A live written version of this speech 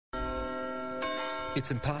It's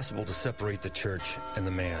impossible to separate the church and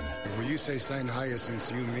the man. When you say St. Hyacinth,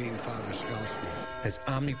 you mean Father Skalski. As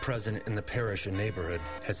omnipresent in the parish and neighborhood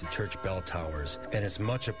has the church bell towers, and as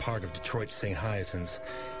much a part of Detroit St. Hyacinth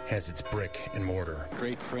has its brick and mortar.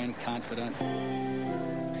 Great friend, confidant.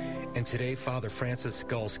 And today, Father Francis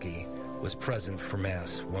Skalski was present for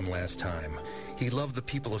Mass one last time. He loved the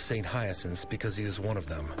people of St. Hyacinth because he was one of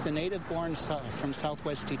them. He's a native born from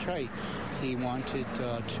southwest Detroit. He wanted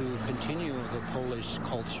to continue the Polish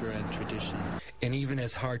culture and tradition. And even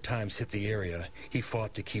as hard times hit the area, he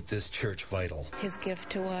fought to keep this church vital. His gift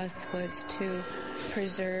to us was to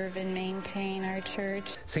preserve and maintain our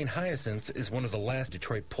church. St. Hyacinth is one of the last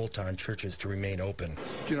Detroit Poletown churches to remain open.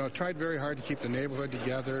 You know, tried very hard to keep the neighborhood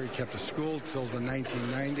together. He kept the school till the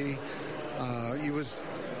 1990. He was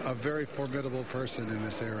a very formidable person in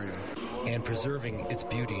this area. And preserving its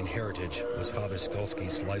beauty and heritage was Father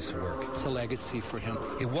Skalski's life's work. It's a legacy for him.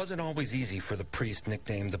 It wasn't always easy for the priest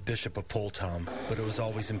nicknamed the Bishop of Poletown, but it was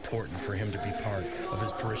always important for him to be part of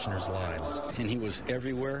his parishioners' lives. And he was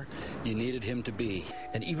everywhere you needed him to be.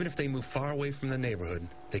 And even if they moved far away from the neighborhood,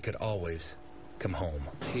 they could always come home.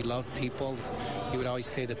 He loved people. He would always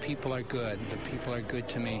say, the people are good. The people are good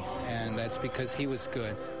to me. And that's because he was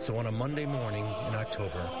good. So on a Monday morning in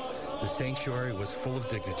October, the sanctuary was full of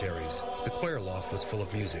dignitaries. The choir loft was full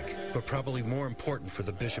of music. But probably more important for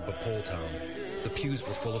the Bishop of Poletown, the pews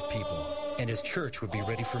were full of people. And his church would be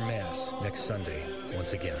ready for Mass next Sunday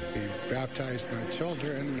once again. He baptized my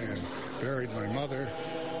children and buried my mother,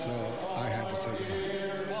 so I had to say goodbye.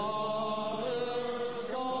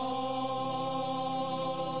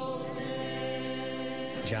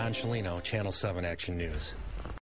 John Cellino, Channel 7 Action News.